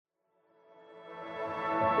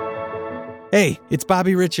Hey, it's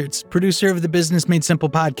Bobby Richards, producer of the Business Made Simple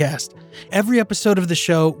podcast. Every episode of the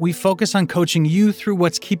show, we focus on coaching you through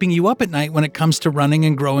what's keeping you up at night when it comes to running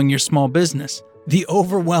and growing your small business. The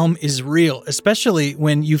overwhelm is real, especially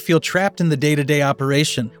when you feel trapped in the day-to-day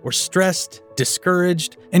operation, or stressed,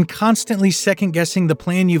 discouraged, and constantly second-guessing the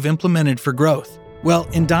plan you've implemented for growth. Well,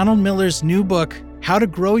 in Donald Miller's new book, How to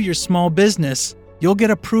Grow Your Small Business, you'll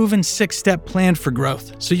get a proven 6-step plan for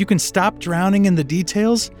growth so you can stop drowning in the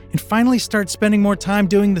details and finally start spending more time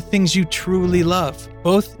doing the things you truly love,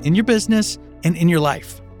 both in your business and in your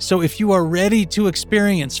life. So if you are ready to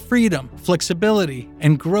experience freedom, flexibility,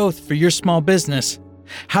 and growth for your small business,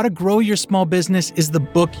 How to Grow Your Small Business is the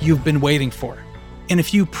book you've been waiting for. And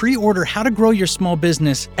if you pre-order How to Grow Your Small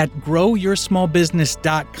Business at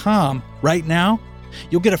growyoursmallbusiness.com right now,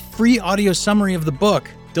 you'll get a free audio summary of the book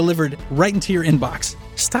delivered right into your inbox.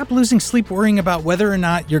 Stop losing sleep worrying about whether or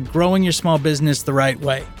not you're growing your small business the right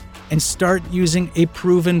way and start using a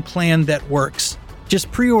proven plan that works. Just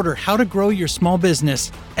pre-order How to Grow Your Small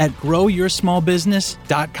Business at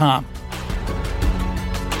growyoursmallbusiness.com.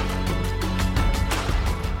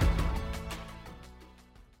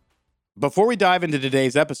 Before we dive into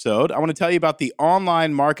today's episode, I want to tell you about the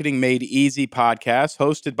Online Marketing Made Easy podcast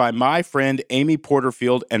hosted by my friend Amy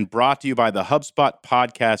Porterfield and brought to you by the HubSpot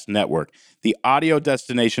Podcast Network, the audio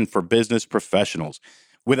destination for business professionals.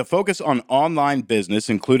 With a focus on online business,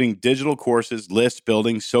 including digital courses, list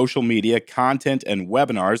building, social media, content, and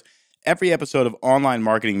webinars, every episode of Online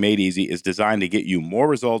Marketing Made Easy is designed to get you more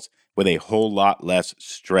results with a whole lot less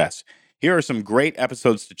stress. Here are some great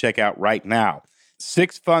episodes to check out right now.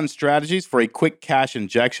 6 fun strategies for a quick cash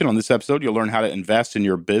injection. On this episode, you'll learn how to invest in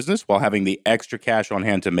your business while having the extra cash on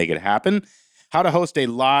hand to make it happen. How to host a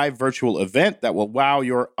live virtual event that will wow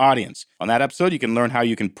your audience. On that episode, you can learn how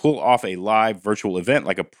you can pull off a live virtual event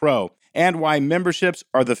like a pro and why memberships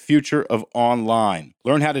are the future of online.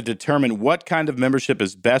 Learn how to determine what kind of membership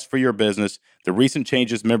is best for your business, the recent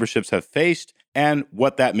changes memberships have faced, and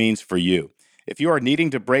what that means for you. If you are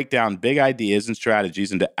needing to break down big ideas and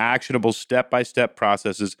strategies into actionable step-by-step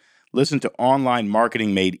processes, listen to Online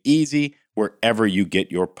Marketing Made Easy wherever you get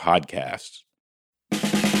your podcasts.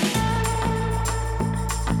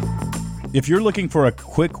 If you're looking for a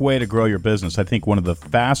quick way to grow your business, I think one of the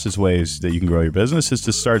fastest ways that you can grow your business is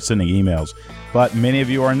to start sending emails. But many of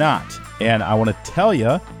you are not. And I want to tell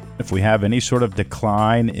you, if we have any sort of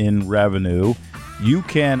decline in revenue, you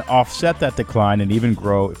can offset that decline and even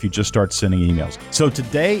grow if you just start sending emails. So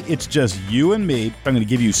today, it's just you and me. I'm going to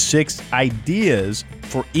give you 6 ideas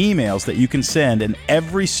for emails that you can send, and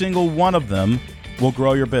every single one of them will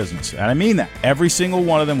grow your business. And I mean that. Every single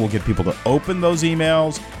one of them will get people to open those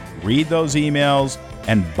emails, read those emails,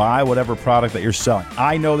 and buy whatever product that you're selling.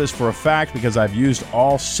 I know this for a fact because I've used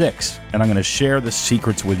all 6, and I'm going to share the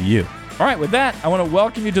secrets with you. All right, with that, I want to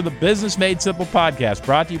welcome you to the Business Made Simple podcast,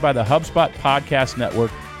 brought to you by the HubSpot Podcast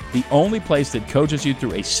Network, the only place that coaches you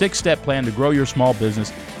through a 6-step plan to grow your small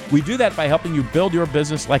business. We do that by helping you build your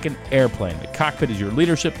business like an airplane. The cockpit is your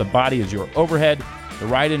leadership, the body is your overhead, the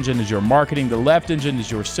right engine is your marketing, the left engine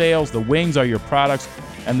is your sales, the wings are your products,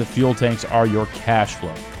 and the fuel tanks are your cash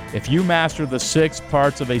flow. If you master the 6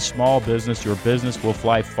 parts of a small business, your business will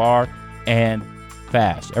fly far and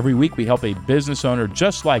fast. Every week, we help a business owner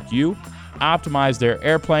just like you optimize their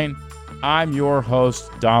airplane. I'm your host,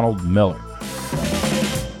 Donald Miller.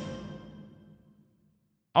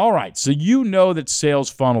 All right, so you know that sales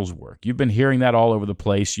funnels work. You've been hearing that all over the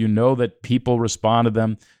place. You know that people respond to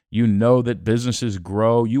them. You know that businesses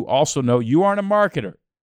grow. You also know you aren't a marketer.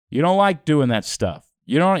 You don't like doing that stuff.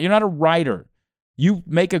 You're not a writer. You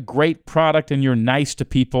make a great product and you're nice to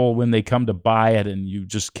people when they come to buy it, and you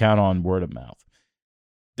just count on word of mouth.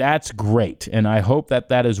 That's great, and I hope that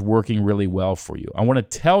that is working really well for you. I want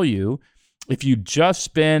to tell you, if you just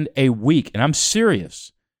spend a week, and I'm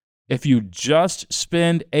serious, if you just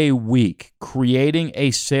spend a week creating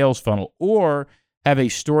a sales funnel or have a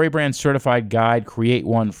StoryBrand certified guide, create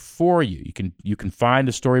one for you. You can find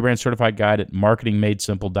a StoryBrand certified guide at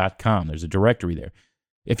marketingmadesimple.com. There's a directory there.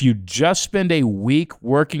 If you just spend a week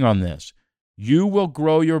working on this, you will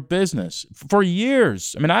grow your business for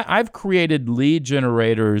years. I mean, I've created lead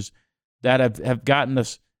generators that have gotten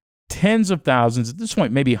us tens of thousands, at this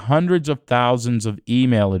point, maybe hundreds of thousands of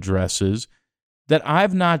email addresses that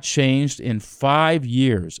I've not changed in 5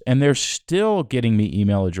 years. And they're still getting me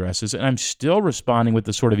email addresses, and I'm still responding with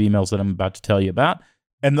the sort of emails that I'm about to tell you about.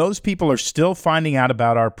 And those people are still finding out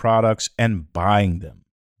about our products and buying them.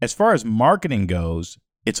 As far as marketing goes,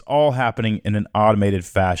 it's all happening in an automated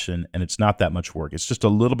fashion, and it's not that much work. It's just a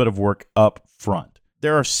little bit of work up front.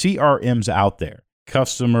 There are CRMs out there,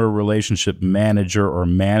 customer relationship manager or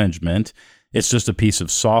management, It's just a piece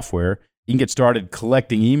of software. You can get started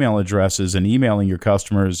collecting email addresses and emailing your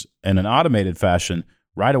customers in an automated fashion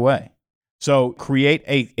right away. So create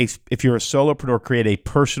if you're a solopreneur, create a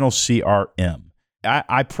personal CRM.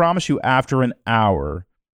 I promise you, after an hour,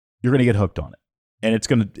 you're going to get hooked on it. And it's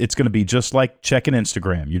going to be just like checking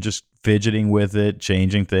Instagram. You're just fidgeting with it,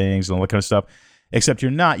 changing things and all that kind of stuff. Except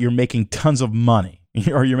you're not. You're making tons of money,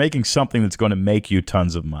 or you're making something that's going to make you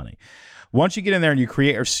tons of money. Once you get in there and you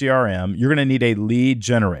create your CRM, you're going to need a lead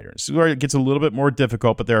generator. This is where it gets a little bit more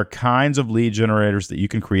difficult, but there are kinds of lead generators that you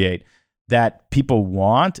can create that people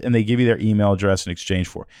want, and they give you their email address in exchange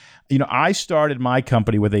for. I started my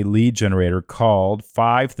company with a lead generator called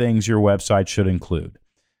 5 Things Your Website Should Include.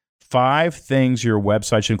 5 things your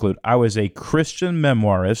website should include. I was a Christian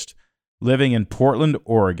memoirist living in Portland,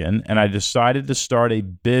 Oregon, and I decided to start a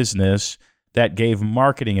business that gave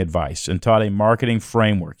marketing advice and taught a marketing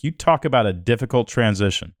framework. You talk about a difficult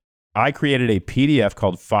transition. I created a PDF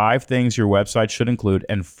called 5 Things Your Website Should Include,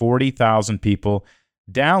 and 40,000 people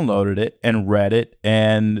downloaded it and read it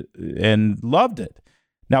and loved it.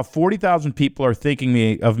 Now, 40,000 people are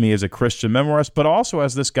thinking of me as a Christian memoirist, but also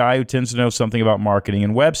as this guy who tends to know something about marketing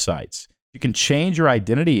and websites. You can change your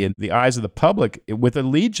identity in the eyes of the public with a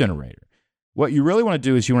lead generator. What you really want to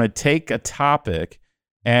do is you want to take a topic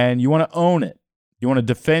and you want to own it. You want to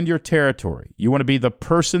defend your territory. You want to be the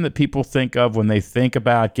person that people think of when they think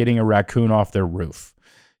about getting a raccoon off their roof.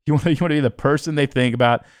 You want to be the person they think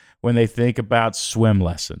about when they think about swim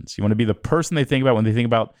lessons. You want to be the person they think about when they think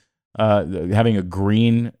about having a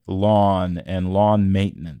green lawn and lawn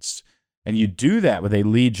maintenance. And you do that with a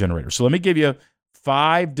lead generator. So let me give you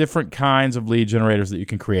 5 different kinds of lead generators that you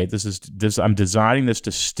can create. I'm designing this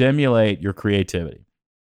to stimulate your creativity.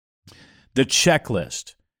 The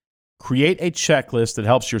checklist. Create a checklist that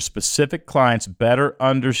helps your specific clients better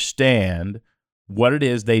understand what it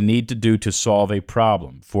is they need to do to solve a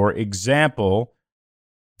problem. For example,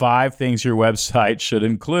 5 things your website should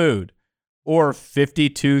include, or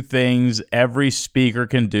 52 things every speaker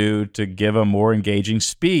can do to give a more engaging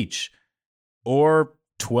speech, or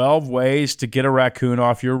 12 ways to get a raccoon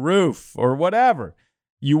off your roof, or whatever.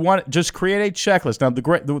 You want just create a checklist. Now,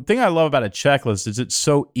 the thing I love about a checklist is it's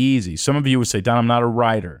so easy. Some of you would say, Don, I'm not a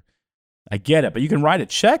writer. I get it, but you can write a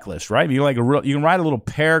checklist, right? You can write a little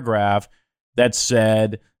paragraph that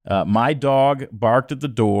said, my dog barked at the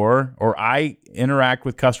door, or I interact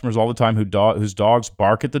with customers all the time whose dogs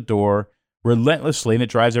bark at the door relentlessly, and it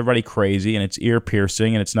drives everybody crazy, and it's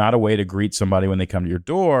ear-piercing, and it's not a way to greet somebody when they come to your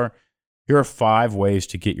door. Here are 5 ways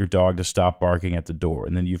to get your dog to stop barking at the door.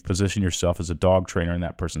 And then you've positioned yourself as a dog trainer in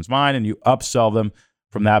that person's mind, and you upsell them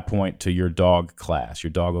from that point to your dog class,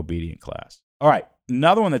 your dog obedient class. All right,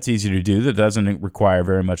 another one that's easy to do that doesn't require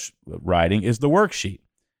very much writing is the worksheet.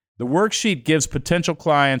 The worksheet gives potential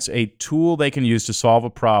clients a tool they can use to solve a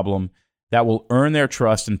problem that will earn their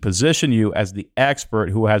trust and position you as the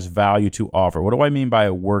expert who has value to offer. What do I mean by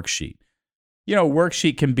a worksheet? A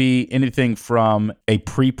worksheet can be anything from a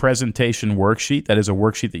pre-presentation worksheet, that is a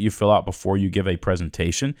worksheet that you fill out before you give a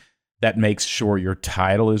presentation, that makes sure your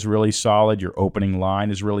title is really solid, your opening line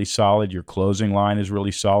is really solid, your closing line is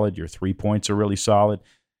really solid, your 3 points are really solid.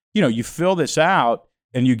 You fill this out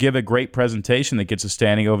and you give a great presentation that gets a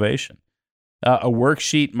standing ovation. A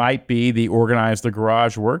worksheet might be the Organize the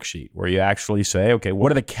Garage worksheet, where you actually say, okay,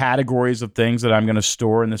 what are the categories of things that I'm going to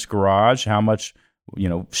store in this garage? How much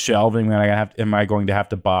shelving am I going to have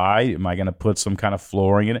to buy? Am I going to put some kind of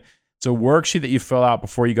flooring in it? It's a worksheet that you fill out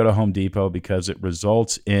before you go to Home Depot because it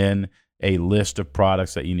results in a list of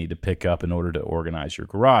products that you need to pick up in order to organize your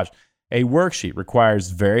garage. A worksheet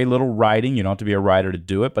requires very little writing. You don't have to be a writer to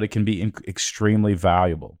do it, but it can be extremely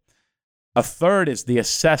valuable. A third is the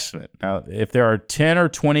assessment. Now, if there are 10 or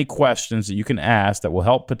 20 questions that you can ask that will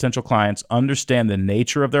help potential clients understand the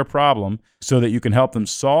nature of their problem so that you can help them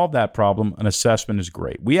solve that problem, an assessment is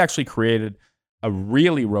great. We actually created a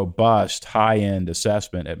really robust high-end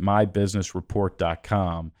assessment at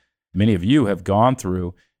mybusinessreport.com. Many of you have gone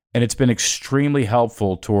through, and it's been extremely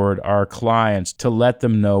helpful toward our clients to let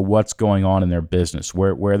them know what's going on in their business,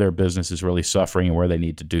 where their business is really suffering and where they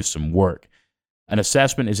need to do some work. An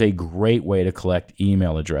assessment is a great way to collect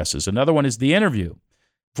email addresses. Another one is the interview.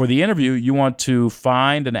 For the interview, you want to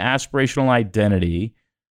find an aspirational identity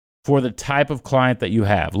for the type of client that you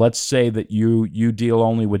have. Let's say that you deal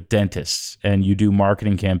only with dentists and you do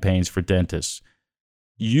marketing campaigns for dentists.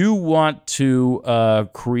 You want to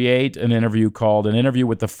create an interview called an interview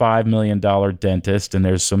with the $5 million dentist, and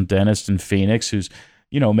there's some dentist in Phoenix who's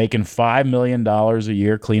making $5 million a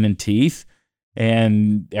year cleaning teeth.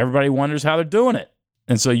 And everybody wonders how they're doing it.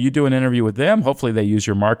 And so you do an interview with them. Hopefully they use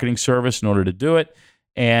your marketing service in order to do it.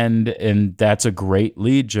 and that's a great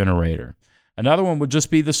lead generator. Another one would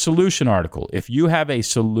just be the solution article. If you have a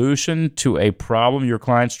solution to a problem your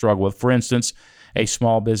clients struggle with, for instance, a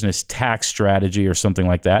small business tax strategy or something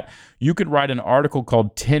like that, you could write an article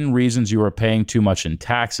called 10 Reasons You Are Paying Too Much in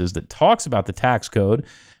Taxes that talks about the tax code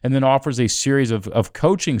and then offers a series of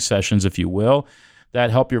coaching sessions, if you will,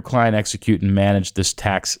 that help your client execute and manage this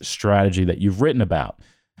tax strategy that you've written about.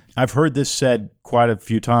 I've heard this said quite a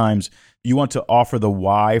few times. You want to offer the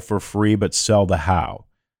why for free, but sell the how.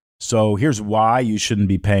 So here's why you shouldn't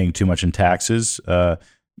be paying too much in taxes,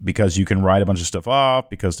 because you can write a bunch of stuff off,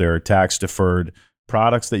 because there are tax-deferred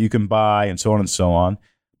products that you can buy, and so on and so on.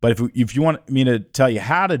 But if you want me to tell you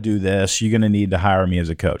how to do this, you're going to need to hire me as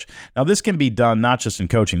a coach. Now, this can be done not just in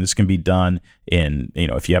coaching. This can be done in,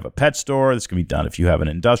 if you have a pet store. This can be done if you have an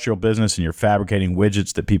industrial business and you're fabricating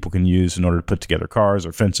widgets that people can use in order to put together cars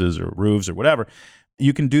or fences or roofs or whatever.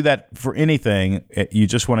 You can do that for anything. You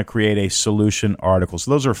just want to create a solution article. So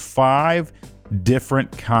those are 5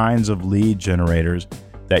 different kinds of lead generators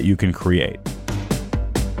that you can create.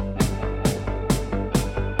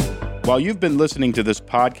 While you've been listening to this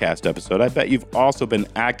podcast episode, I bet you've also been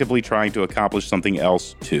actively trying to accomplish something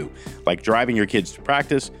else too, like driving your kids to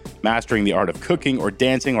practice, mastering the art of cooking, or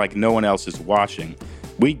dancing like no one else is watching.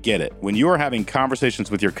 We get it. When you are having conversations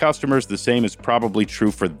with your customers, the same is probably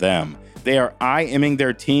true for them. They are IMing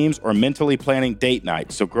their teams or mentally planning date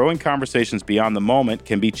night, so growing conversations beyond the moment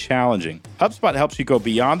can be challenging. HubSpot helps you go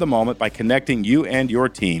beyond the moment by connecting you and your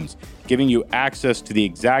teams, giving you access to the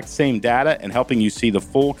exact same data and helping you see the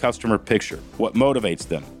full customer picture, what motivates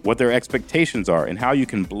them, what their expectations are, and how you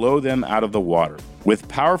can blow them out of the water. With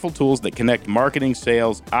powerful tools that connect marketing,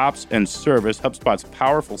 sales, ops, and service, HubSpot's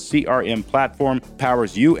powerful CRM platform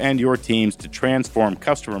powers you and your teams to transform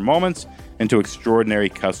customer moments into extraordinary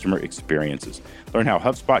customer experiences. Learn how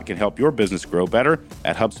HubSpot can help your business grow better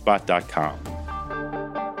at HubSpot.com.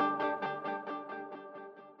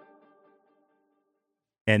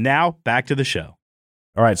 And now, back to the show.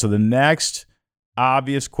 All right, so the next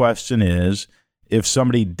obvious question is, if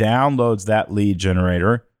somebody downloads that lead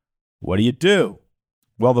generator, what do you do?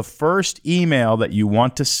 Well, the first email that you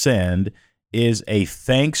want to send is a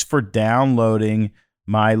thanks for downloading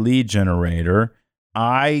my lead generator.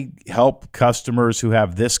 I help customers who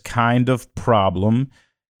have this kind of problem.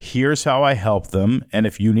 Here's how I help them. And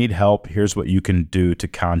if you need help, here's what you can do to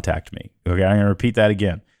contact me. Okay, I'm going to repeat that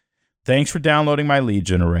again. Thanks for downloading my lead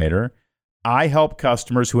generator. I help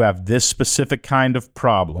customers who have this specific kind of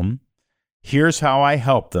problem. Here's how I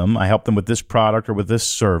help them. I help them with this product or with this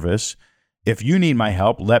service. If you need my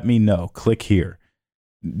help, let me know. Click here.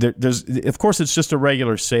 Of course, it's just a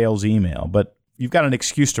regular sales email, but you've got an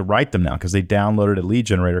excuse to write them now because they downloaded a lead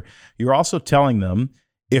generator. You're also telling them,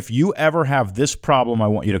 if you ever have this problem, I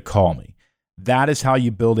want you to call me. That is how you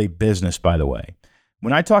build a business, by the way.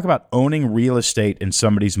 When I talk about owning real estate in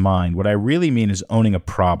somebody's mind, what I really mean is owning a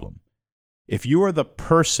problem. If you are the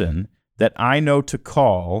person that I know to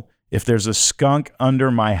call if there's a skunk under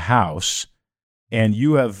my house, and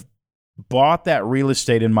you have bought that real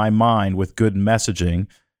estate in my mind with good messaging,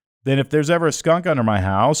 then if there's ever a skunk under my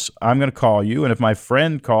house, I'm going to call you. And if my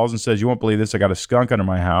friend calls and says, you won't believe this, I got a skunk under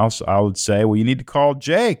my house, I would say, well, you need to call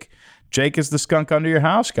Jake. Jake is the skunk under your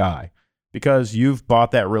house guy, because you've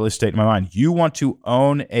bought that real estate in my mind. You want to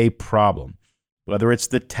own a problem, whether it's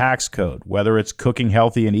the tax code, whether it's cooking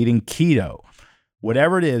healthy and eating keto,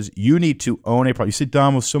 whatever it is, you need to own a problem. You say,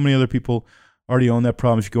 Dom, well, so many other people already own that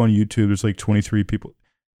problem. If you go on YouTube, there's like 23 people.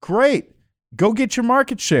 Great. Go get your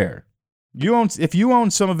market share. If you own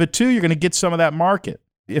some of it too, you're going to get some of that market.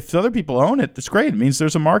 If other people own it, that's great. It means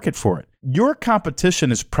there's a market for it. Your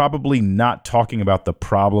competition is probably not talking about the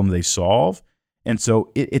problem they solve. And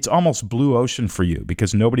so it's almost blue ocean for you,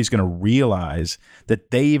 because nobody's going to realize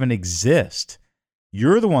that they even exist.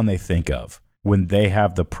 You're the one they think of when they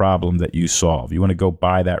have the problem that you solve. You want to go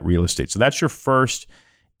buy that real estate. So that's your first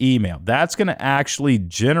email. That's going to actually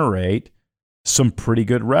generate some pretty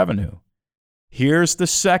good revenue. Here's the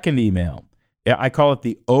second email. I call it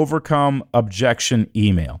the overcome objection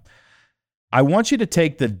email. I want you to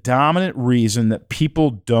take the dominant reason that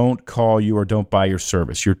people don't call you or don't buy your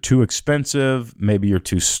service. You're too expensive. Maybe you're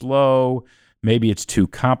too slow. Maybe it's too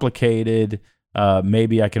complicated.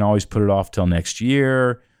 Maybe I can always put it off till next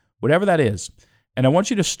year, whatever that is. And I want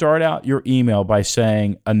you to start out your email by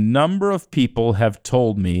saying, a number of people have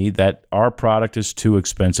told me that our product is too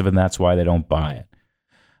expensive and that's why they don't buy it.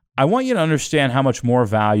 I want you to understand how much more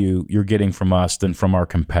value you're getting from us than from our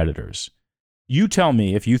competitors. You tell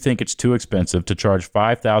me if you think it's too expensive to charge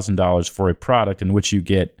 $5,000 for a product in which you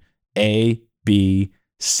get A, B,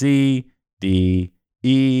 C, D,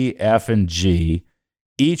 E, F, and G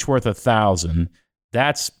each worth $1,000.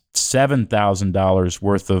 That's $7,000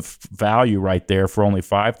 worth of value right there for only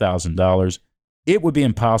 $5,000. It would be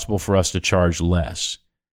impossible for us to charge less.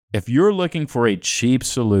 If you're looking for a cheap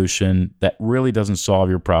solution that really doesn't solve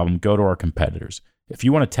your problem, go to our competitors. If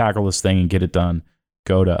you want to tackle this thing and get it done,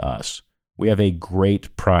 go to us. We have a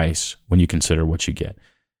great price when you consider what you get.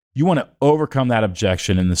 You want to overcome that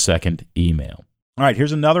objection in the second email. All right,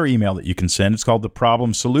 here's another email that you can send. It's called the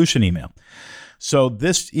problem solution email. So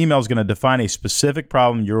this email is going to define a specific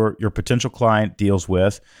problem your potential client deals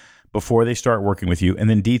with before they start working with you, and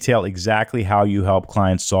then detail exactly how you help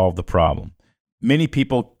clients solve the problem. Many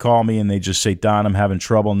people call me and they just say, Don, I'm having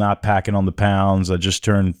trouble not packing on the pounds. I just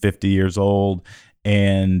turned 50 years old,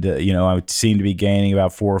 and I seem to be gaining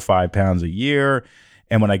about 4 or 5 pounds a year.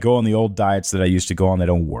 And when I go on the old diets that I used to go on, they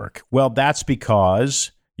don't work. Well, that's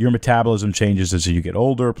because your metabolism changes as you get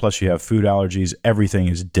older, plus you have food allergies. Everything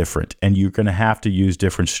is different, and you're going to have to use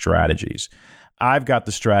different strategies. I've got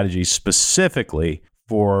the strategy specifically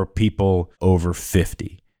for people over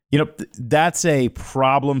 50. That's a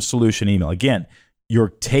problem solution email. Again, you're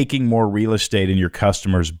taking more real estate in your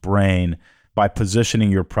customer's brain by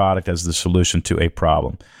positioning your product as the solution to a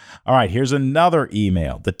problem. All right, here's another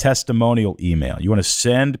email, the testimonial email. You want to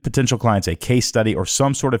send potential clients a case study or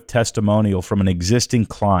some sort of testimonial from an existing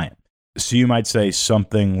client. So you might say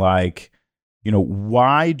something like,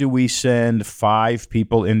 why do we send 5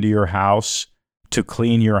 people into your house to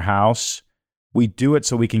clean your house? We do it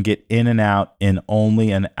so we can get in and out in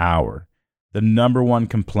only an hour. The number one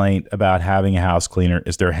complaint about having a house cleaner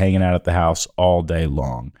is they're hanging out at the house all day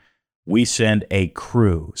long. We send a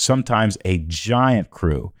crew, sometimes a giant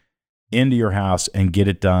crew, into your house and get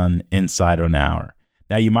it done inside of an hour.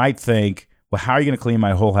 Now, you might think, well, how are you going to clean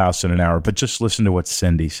my whole house in an hour? But just listen to what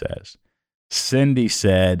Cindy says. Cindy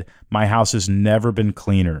said, my house has never been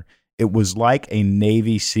cleaner. It was like a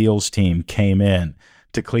Navy SEALs team came in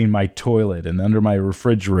to clean my toilet and under my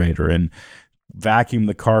refrigerator and vacuum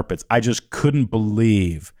the carpets. I just couldn't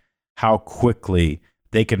believe how quickly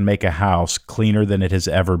they can make a house cleaner than it has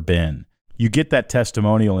ever been. You get that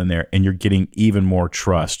testimonial in there and you're getting even more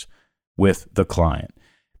trust with the client.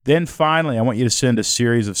 Then finally, I want you to send a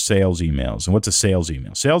series of sales emails. And what's a sales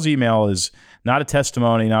email? Sales email is not a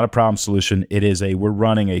testimony, not a problem solution. It is we're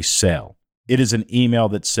running a sale. It is an email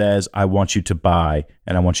that says, I want you to buy,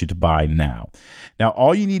 and I want you to buy now. Now,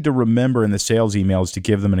 all you need to remember in the sales email is to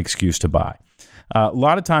give them an excuse to buy. A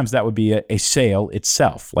lot of times that would be a sale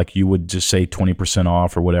itself, like you would just say 20%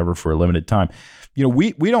 off or whatever for a limited time.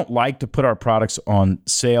 We don't like to put our products on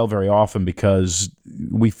sale very often because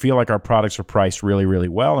we feel like our products are priced really, really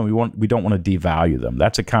well, and we don't want to devalue them.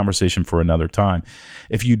 That's a conversation for another time.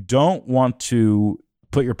 If you don't want to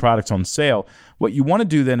put your products on sale, what you want to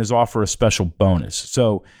do then is offer a special bonus.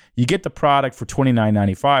 So you get the product for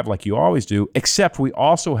 $29.95 like you always do, except we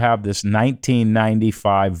also have this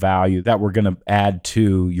 $19.95 value that we're going to add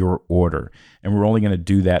to your order, and we're only going to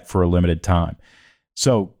do that for a limited time.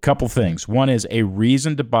 So couple things. One is a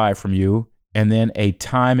reason to buy from you, and then a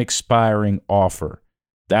time expiring offer.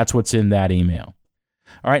 That's what's in that email.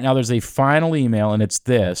 All right, now there's a final email, and it's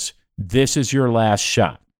this. This is your last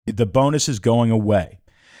shot. The bonus is going away.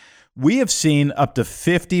 We have seen up to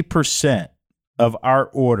 50% of our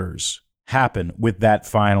orders happen with that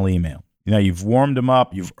final email. You've warmed them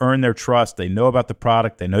up. You've earned their trust. They know about the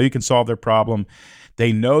product. They know you can solve their problem.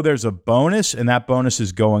 They know there's a bonus, and that bonus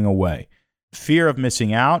is going away. Fear of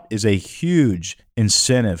missing out is a huge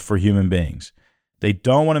incentive for human beings. They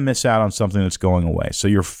don't want to miss out on something that's going away. So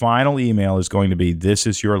your final email is going to be, this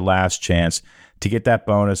is your last chance to get that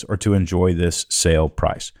bonus or to enjoy this sale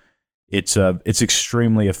price. It's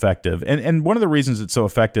extremely effective. And one of the reasons it's so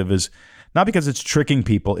effective is not because it's tricking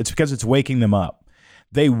people, it's because it's waking them up.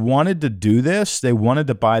 They wanted to do this, they wanted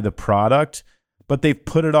to buy the product, but they've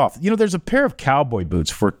put it off. There's a pair of cowboy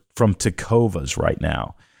boots from Tecovas right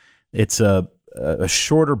now. It's a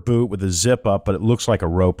shorter boot with a zip up, but it looks like a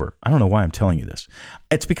roper. I don't know why I'm telling you this.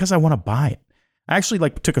 It's because I want to buy it. I actually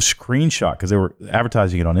took a screenshot because they were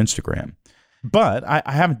advertising it on Instagram, but I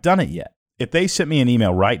haven't done it yet. If they sent me an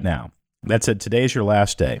email right now that said, today is your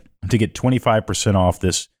last day to get 25% off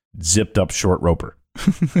this zipped up short roper,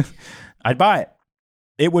 I'd buy it.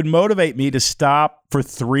 It would motivate me to stop for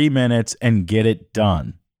 3 minutes and get it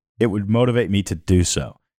done. It would motivate me to do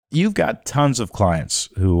so. You've got tons of clients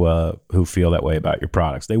who feel that way about your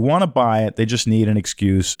products. They want to buy it. They just need an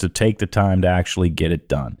excuse to take the time to actually get it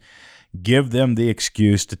done. Give them the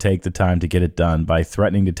excuse to take the time to get it done by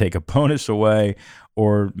threatening to take a bonus away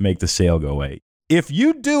or make the sale go away. If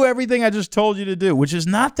you do everything I just told you to do, which is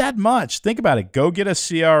not that much, think about it. Go get a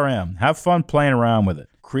CRM. Have fun playing around with it.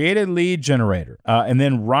 create a lead generator, and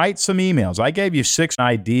then write some emails. I gave you 6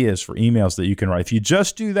 ideas for emails that you can write. If you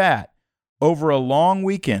just do that over a long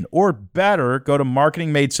weekend, or better, go to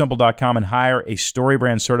marketingmadesimple.com and hire a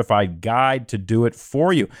StoryBrand certified guide to do it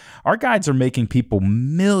for you. Our guides are making people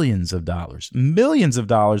millions of dollars,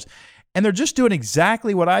 and they're just doing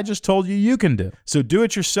exactly what I just told you you can do. So do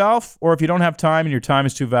it yourself, or if you don't have time and your time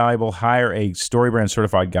is too valuable, hire a StoryBrand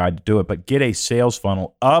certified guide to do it, but get a sales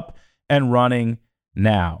funnel up and running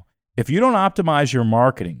now. If you don't optimize your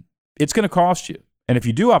marketing, it's going to cost you. And if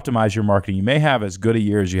you do optimize your marketing, you may have as good a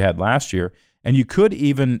year as you had last year, and you could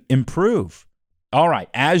even improve. All right,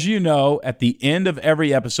 as you know, at the end of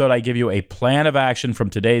every episode, I give you a plan of action from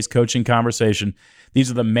today's coaching conversation. These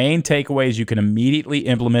are the main takeaways you can immediately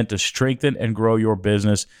implement to strengthen and grow your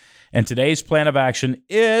business. And today's plan of action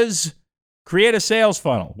is create a sales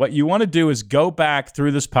funnel. What you want to do is go back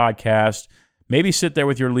through this podcast, maybe sit there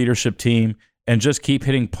with your leadership team, and just keep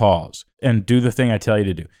hitting pause and do the thing I tell you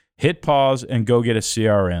to do. Hit pause and go get a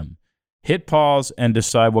CRM. Hit pause and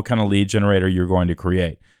decide what kind of lead generator you're going to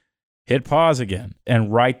create. Hit pause again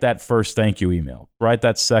and write that first thank you email. Write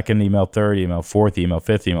that second email, third email, fourth email,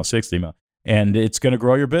 fifth email, sixth email, and it's going to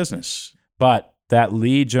grow your business. But that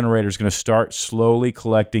lead generator is going to start slowly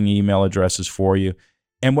collecting email addresses for you.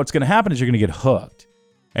 And what's going to happen is you're going to get hooked.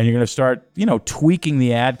 And you're going to start, tweaking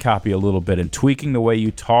the ad copy a little bit and tweaking the way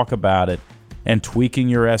you talk about it and tweaking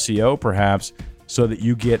your SEO perhaps, so that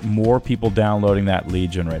you get more people downloading that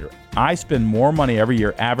lead generator. I spend more money every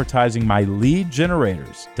year advertising my lead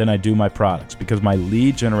generators than I do my products, because my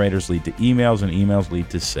lead generators lead to emails and emails lead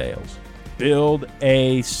to sales. Build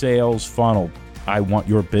a sales funnel. I want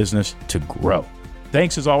your business to grow.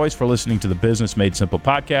 Thanks as always for listening to the Business Made Simple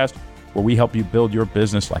podcast, where we help you build your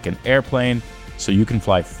business like an airplane so you can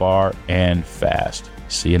fly far and fast.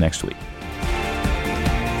 See you next week.